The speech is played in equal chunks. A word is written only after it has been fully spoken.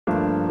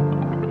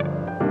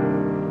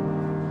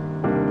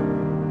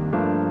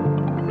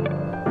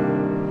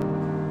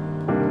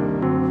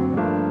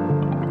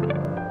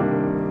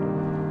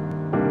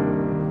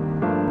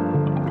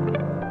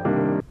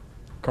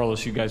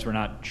Carlos, you guys were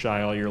not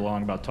shy all year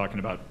long about talking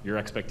about your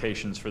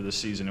expectations for this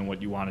season and what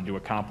you wanted to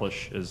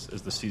accomplish as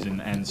the season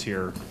ends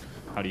here.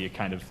 How do you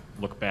kind of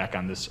look back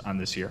on this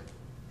year?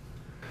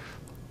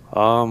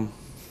 Is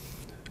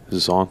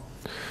this on?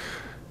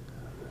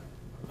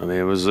 I mean,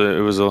 it was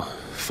a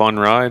fun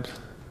ride.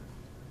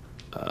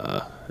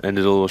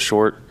 Ended a little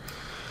short,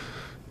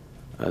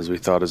 as we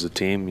thought as a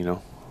team, you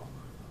know.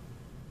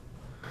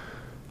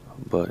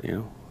 But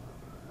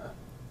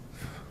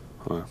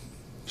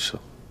so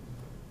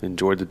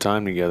enjoyed the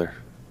time together.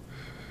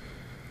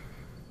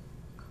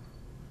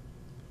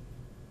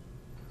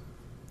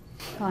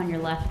 On your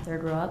left,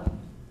 third row up.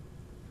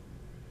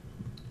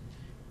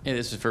 Yeah,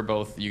 this is for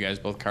both you guys,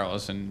 both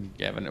Carlos and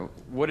Gavin.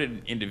 What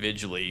did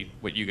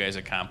what you guys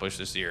accomplished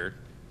this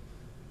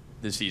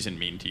season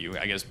mean to you?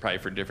 I guess probably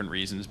for different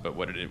reasons, but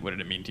what did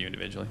it mean to you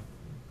individually?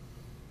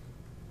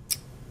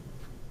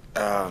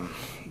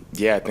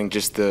 Yeah, I think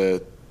just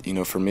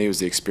for me, it was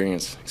the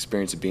experience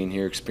of being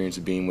here, experience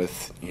of being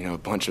with, a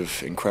bunch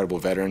of incredible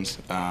veterans.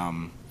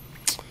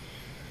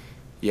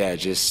 Yeah,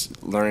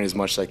 just learning as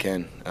much as I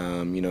can.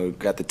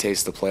 Got the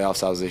taste of the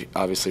playoffs.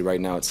 Obviously, right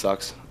now it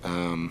sucks.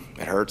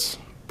 It hurts,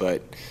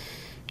 but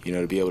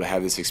to be able to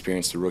have this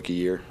experience the rookie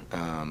year,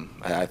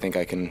 I think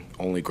I can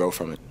only grow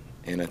from it.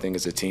 And I think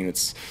as a team,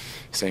 it's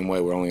the same way.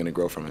 We're only going to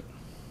grow from it.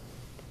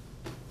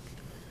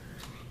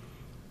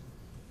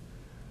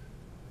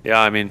 Yeah,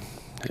 I mean,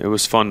 it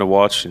was fun to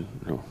watch and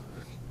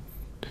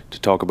to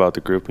talk about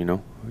the group.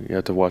 You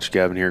have to watch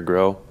Gavin here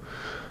grow,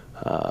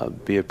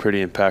 be a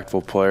pretty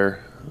impactful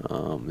player.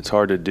 It's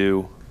hard to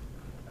do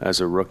as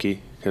a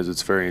rookie because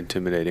it's very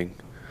intimidating.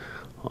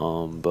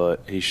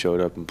 But he showed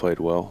up and played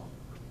well.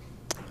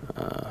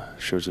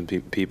 Showed some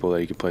people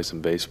that he could play some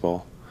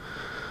baseball.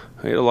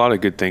 We had a lot of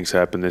good things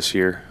happen this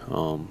year.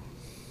 A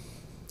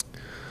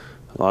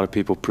lot of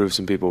people proved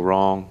some people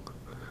wrong.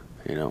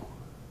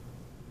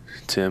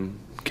 Tim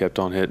kept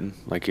on hitting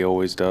like he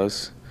always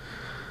does.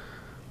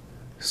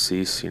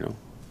 Cease, you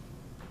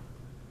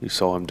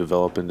saw him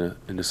develop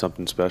into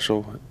something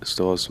special.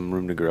 Still has some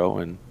room to grow,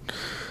 and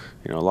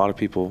a lot of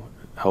people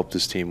helped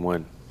this team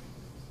win.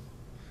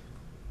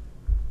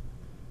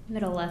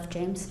 Middle left,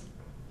 James.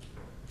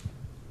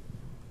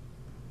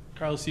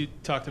 Carlos, you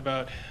talked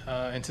about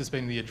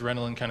anticipating the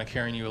adrenaline kind of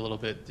carrying you a little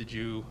bit. Did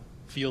you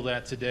feel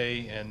that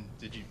today, and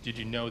did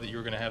you know that you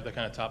were going to have that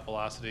kind of top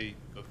velocity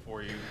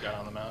before you got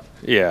on the mound?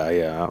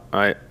 Yeah.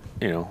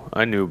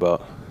 I knew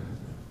about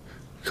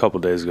a couple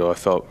days ago. I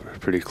felt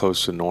pretty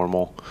close to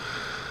normal,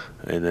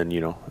 and then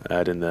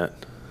add in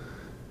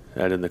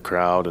the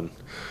crowd, and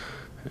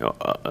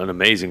an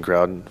amazing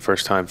crowd.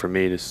 First time for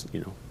me to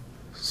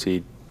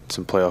see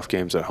some playoff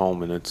games at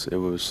home, and it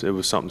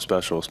was something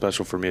special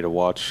for me to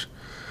watch.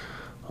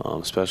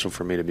 Special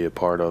for me to be a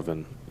part of,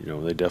 and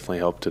they definitely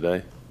helped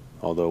today.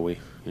 Although we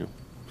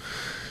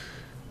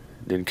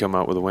didn't come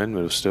out with a win, but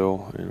it was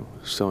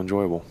still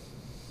enjoyable.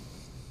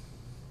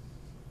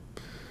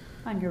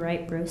 On your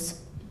right,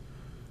 Bruce.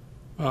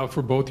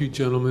 For both you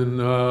gentlemen,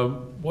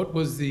 what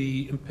was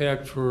the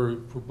impact for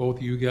both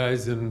of you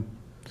guys, and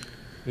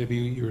maybe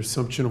your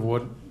assumption of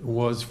what it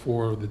was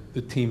for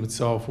the team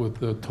itself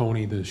with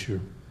Tony this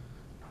year?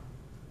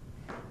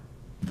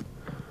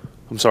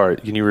 I'm sorry,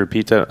 can you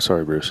repeat that?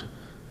 Sorry, Bruce.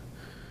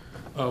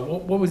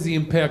 What was the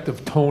impact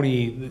of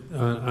Tony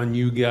on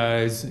you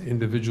guys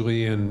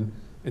individually and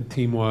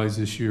team-wise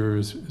this year,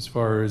 as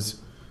far as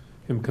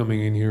him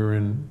coming in here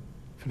and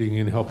fitting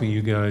in, helping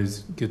you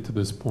guys get to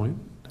this point?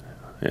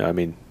 Yeah, I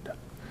mean,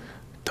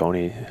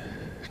 Tony's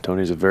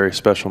a very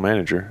special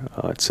manager.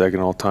 At second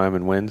all-time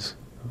in wins,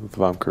 if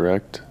I'm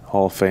correct.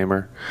 Hall of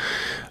Famer.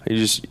 He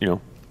just,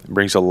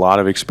 brings a lot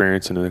of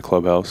experience into the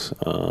clubhouse.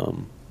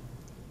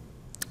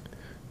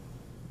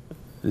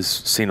 He's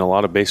seen a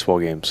lot of baseball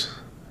games.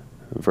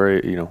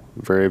 Very,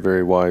 very,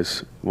 very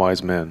wise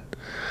man.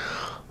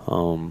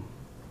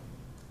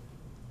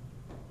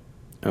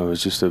 It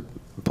was just a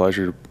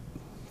pleasure to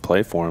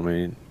play for him. I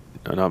mean,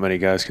 not many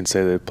guys can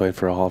say they played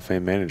for a Hall of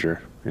Fame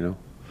manager,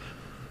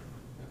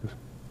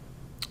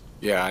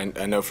 Yeah,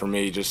 I know for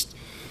me, just,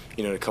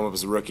 to come up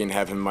as a rookie and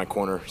have him in my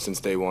corner since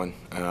day one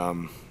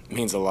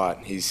means a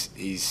lot.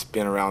 He's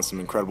been around some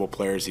incredible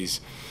players.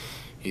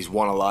 He's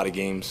won a lot of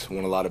games,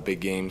 won a lot of big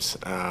games.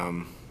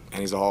 And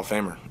he's a Hall of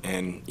Famer,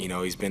 and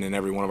he's been in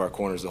every one of our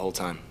corners the whole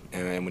time.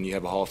 And when you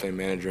have a Hall of Fame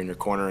manager in your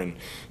corner and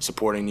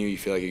supporting you, you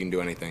feel like you can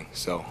do anything.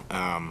 So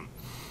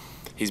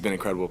he's been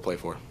incredible to play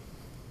for.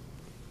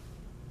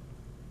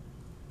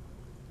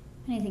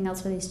 Anything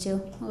else for these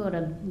two? We'll go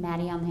to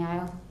Maddie on the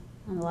aisle,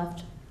 on the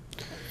left.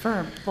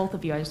 For both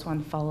of you, I just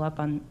wanted to follow up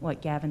on what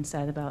Gavin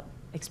said about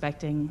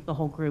expecting the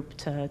whole group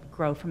to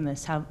grow from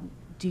this. How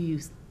do you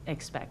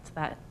expect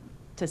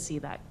to see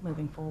that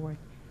moving forward?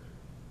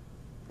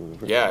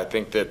 Yeah, I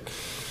think that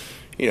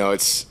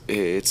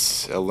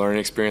it's a learning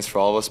experience for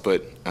all of us,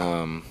 but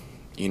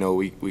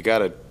we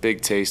got a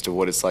big taste of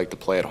what it's like to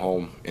play at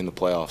home in the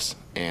playoffs,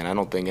 and I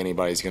don't think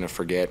anybody's going to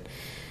forget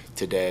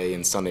today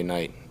and Sunday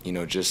night.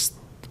 Just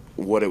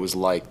what it was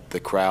like, the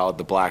crowd,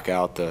 the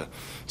blackout, the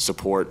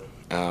support.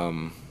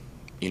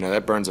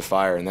 that burns a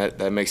fire, and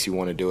that makes you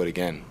want to do it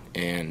again,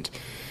 and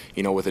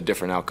with a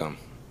different outcome.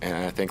 And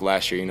I think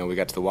last year, we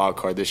got to the wild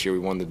card. This year we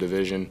won the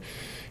division.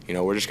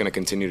 We're just going to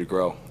continue to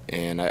grow,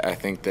 and I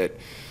think that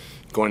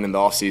going into the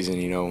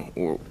offseason,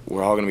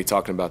 we're all going to be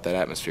talking about that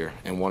atmosphere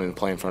and wanting to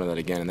play in front of that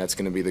again, and that's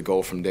going to be the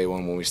goal from day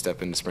one when we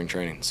step into spring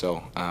training.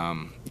 So,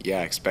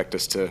 expect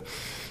us to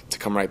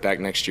come right back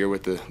next year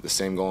with the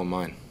same goal in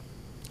mind.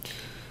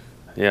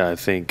 Yeah, I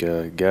think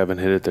Gavin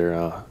hit it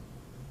there.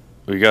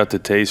 We got the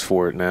taste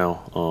for it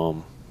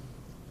now,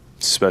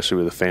 especially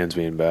with the fans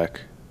being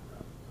back.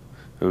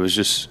 It was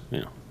just,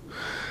 we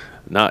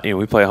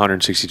play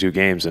 162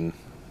 games, and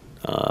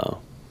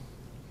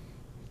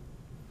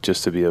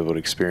just to be able to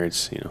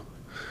experience,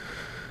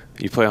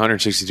 you play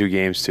 162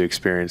 games to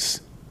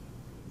experience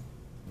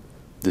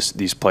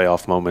these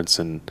playoff moments,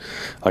 and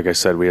like I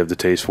said, we have the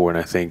taste for it,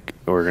 and I think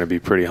we're going to be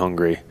pretty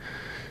hungry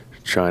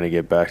trying to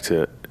get back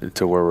to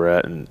where we're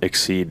at and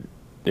exceed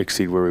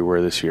where we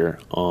were this year.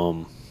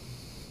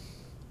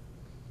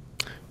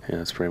 Yeah,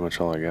 that's pretty much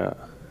all I got.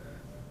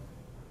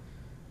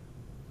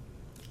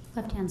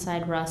 Left-hand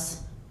side,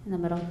 Russ, in the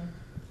middle.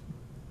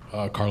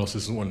 Carlos,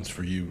 this one's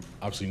for you.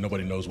 Obviously,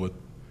 nobody knows what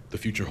the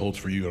future holds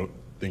for you. I don't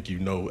think you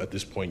know at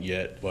this point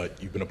yet,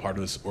 but you've been a part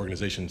of this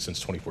organization since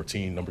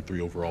 2014, number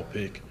 3 overall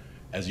pick.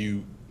 As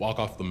you walk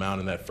off the mound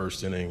in that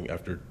first inning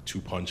after 2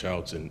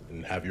 punch-outs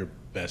and have your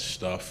best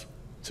stuff,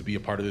 to be a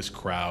part of this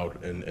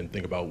crowd and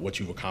think about what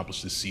you've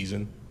accomplished this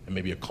season and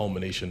maybe a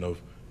culmination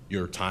of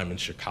your time in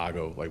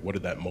Chicago, like what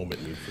did that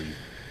moment mean for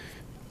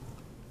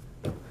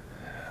you?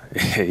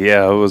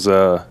 Yeah, it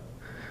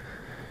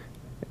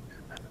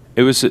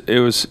was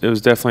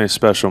definitely a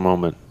special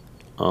moment.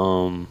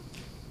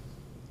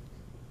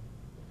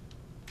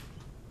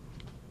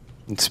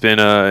 It's been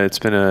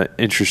a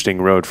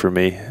interesting road for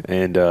me,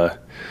 and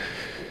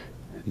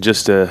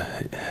just to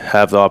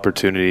have the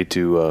opportunity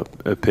to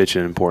pitch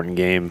an important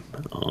game,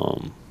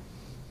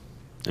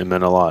 it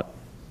meant a lot.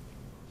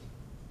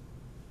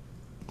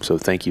 So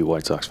thank you,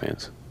 White Sox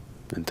fans,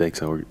 and thank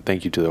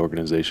you to the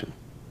organization.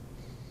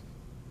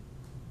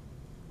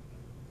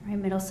 All right,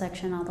 middle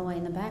section all the way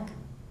in the back.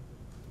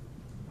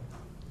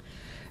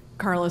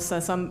 Carlos,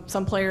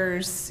 some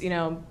players,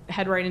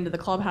 head right into the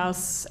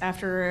clubhouse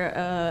after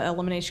an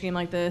elimination game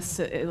like this.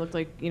 It looked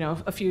like,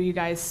 a few of you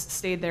guys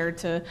stayed there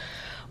to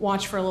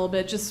watch for a little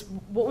bit. Just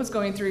what was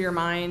going through your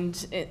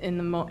mind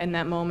in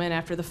that moment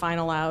after the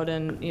final out,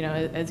 and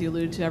as you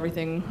allude to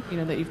everything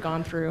that you've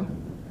gone through?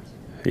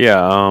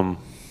 Yeah,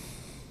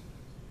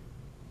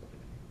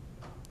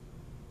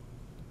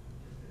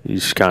 you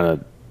just kind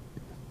of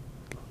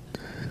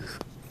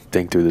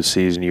think through the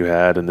season you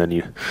had, and then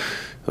you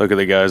look at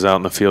the guys out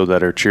in the field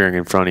that are cheering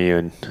in front of you,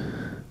 and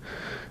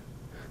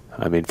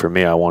I mean, for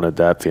me, I wanted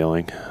that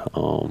feeling.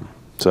 So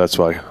that's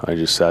why I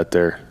just sat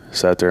there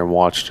and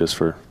watched, just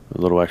for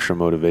a little extra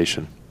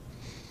motivation.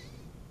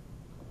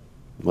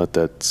 Let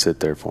that sit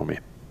there for me.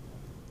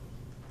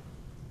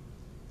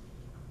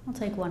 We'll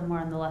take one more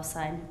on the left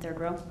side, third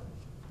row.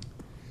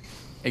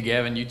 Hey,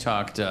 Gavin, you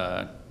talked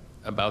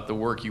about the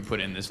work you put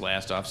in this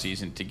last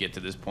offseason to get to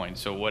this point.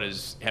 So what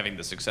is having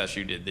the success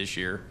you did this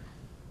year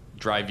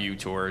drive you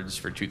towards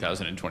for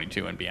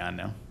 2022 and beyond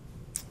now?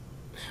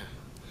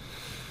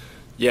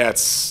 Yeah,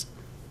 it's,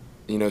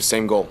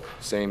 same goal,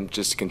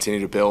 just to continue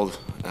to build.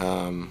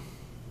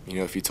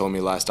 If you told me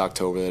last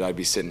October that I'd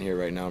be sitting here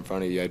right now in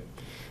front of you,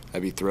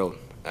 I'd be thrilled.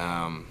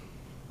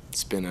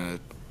 It's been an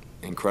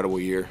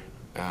incredible year,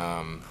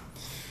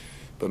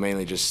 but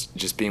mainly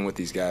just being with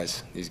these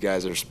guys. These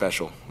guys are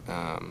special.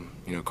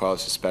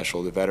 Carlos is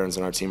special. The veterans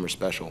on our team are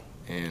special,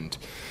 and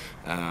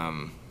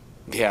I'm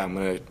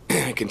going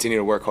to continue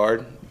to work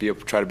hard,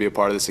 try to be a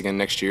part of this again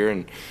next year,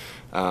 and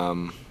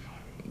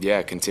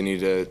continue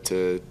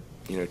to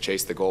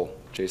chase the goal,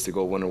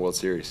 win a World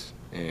Series,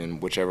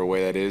 and whichever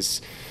way that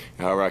is,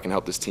 however I can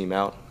help this team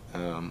out,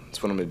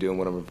 it's what I'm going to do and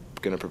what I'm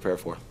going to prepare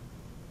for.